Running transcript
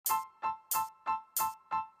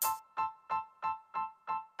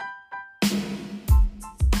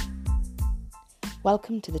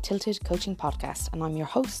Welcome to the Tilted Coaching Podcast, and I'm your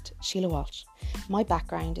host, Sheila Walsh. My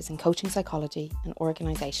background is in coaching psychology and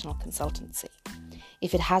organisational consultancy.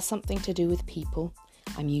 If it has something to do with people,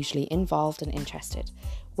 I'm usually involved and interested,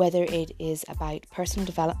 whether it is about personal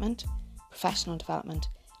development, professional development,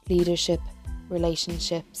 leadership,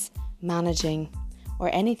 relationships, managing,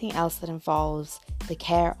 or anything else that involves the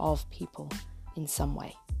care of people in some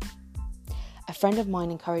way. A friend of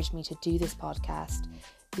mine encouraged me to do this podcast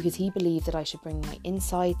because he believed that I should bring my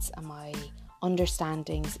insights and my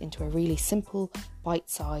understandings into a really simple,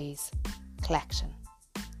 bite-size collection.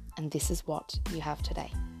 And this is what you have today.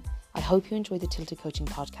 I hope you enjoy the Tilted Coaching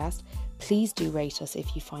Podcast. Please do rate us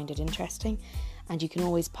if you find it interesting. And you can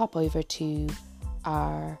always pop over to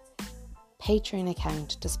our Patreon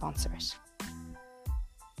account to sponsor it.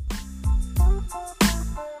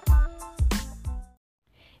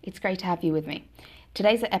 It's great to have you with me.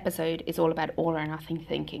 Today's episode is all about all or nothing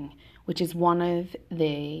thinking, which is one of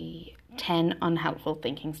the 10 unhelpful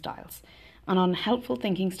thinking styles. An unhelpful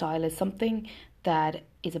thinking style is something that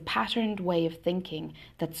is a patterned way of thinking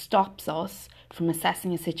that stops us from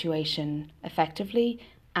assessing a situation effectively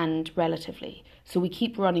and relatively. So we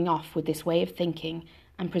keep running off with this way of thinking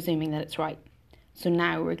and presuming that it's right. So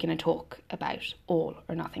now we're going to talk about all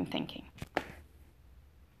or nothing thinking.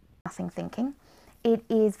 Nothing thinking. It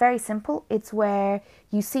is very simple. It's where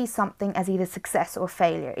you see something as either success or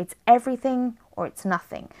failure. It's everything or it's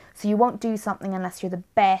nothing. So you won't do something unless you're the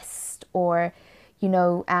best, or, you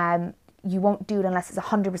won't do it unless it's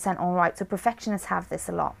 100% all right. So perfectionists have this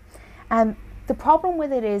a lot. The problem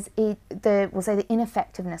with it is, the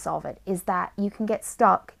ineffectiveness of it is that you can get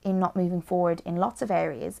stuck in not moving forward in lots of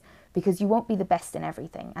areas because you won't be the best in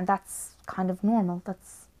everything. And that's kind of normal.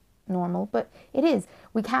 That's normal, but it is.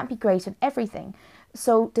 We can't be great at everything.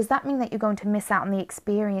 So does that mean that you're going to miss out on the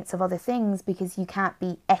experience of other things because you can't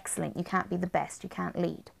be excellent, you can't be the best, you can't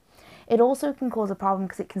lead? It also can cause a problem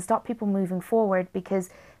because it can stop people moving forward, because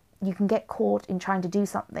you can get caught in trying to do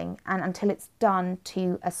something, and until it's done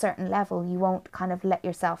to a certain level, you won't kind of let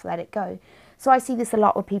it go. So I see this a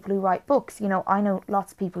lot with people who write books. I know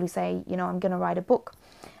lots of people who say, I'm going to write a book.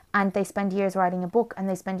 And they spend years writing a book, and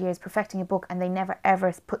they spend years perfecting a book, and they never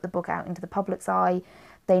ever put the book out into the public's eye.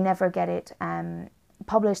 They never get it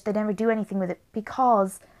published. They never do anything with it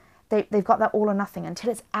because they've got that all or nothing. Until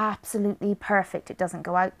it's absolutely perfect, it doesn't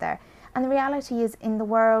go out there. And the reality is, in the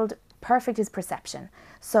world, perfect is perception.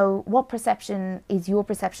 So what perception is your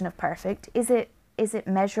perception of perfect? Is it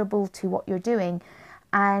measurable to what you're doing?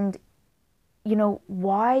 And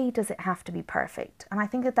why does it have to be perfect? And I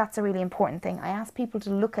think that that's a really important thing. I ask people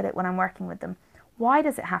to look at it when I'm working with them. Why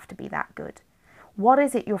does it have to be that good? What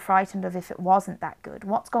is it you're frightened of if it wasn't that good?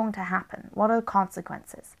 What's going to happen? What are the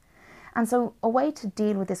consequences? And so a way to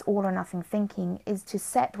deal with this all or nothing thinking is to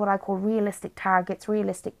set what I call realistic targets,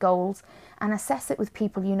 realistic goals, and assess it with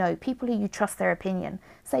people people who you trust their opinion.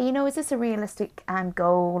 Say, is this a realistic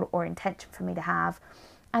goal or intention for me to have?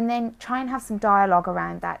 And then try and have some dialogue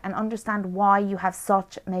around that and understand why you have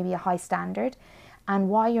such maybe a high standard, and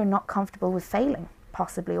why you're not comfortable with failing,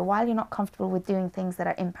 possibly, or why you're not comfortable with doing things that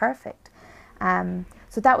are imperfect.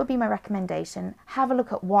 So that would be my recommendation. Have a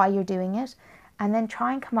look at why you're doing it, and then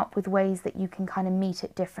try and come up with ways that you can kind of meet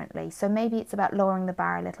it differently. So maybe it's about lowering the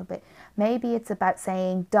bar a little bit. Maybe it's about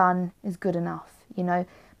saying done is good enough.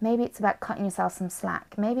 Maybe it's about cutting yourself some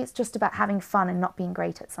slack. Maybe it's just about having fun and not being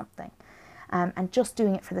great at something. And just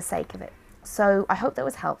doing it for the sake of it. So I hope that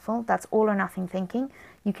was helpful. That's all or nothing thinking.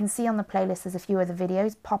 You can see on the playlist there's a few other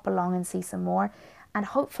videos. Pop along and see some more. And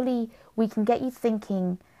hopefully we can get you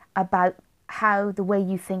thinking about how the way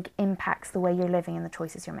you think impacts the way you're living and the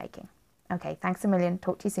choices you're making. Okay, thanks a million.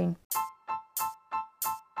 Talk to you soon.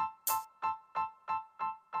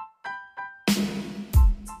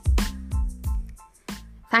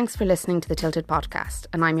 Thanks for listening to the Tilted Podcast,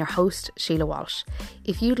 and I'm your host, Sheila Walsh.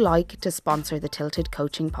 If you'd like to sponsor the Tilted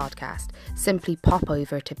Coaching Podcast, simply pop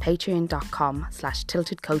over to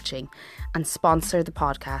patreon.com/tiltedcoaching and sponsor the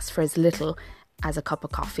podcast for as little as a cup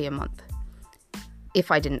of coffee a month.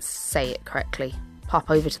 If I didn't say it correctly, pop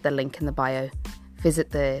over to the link in the bio,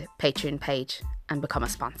 visit the Patreon page and become a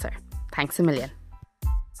sponsor. Thanks a million.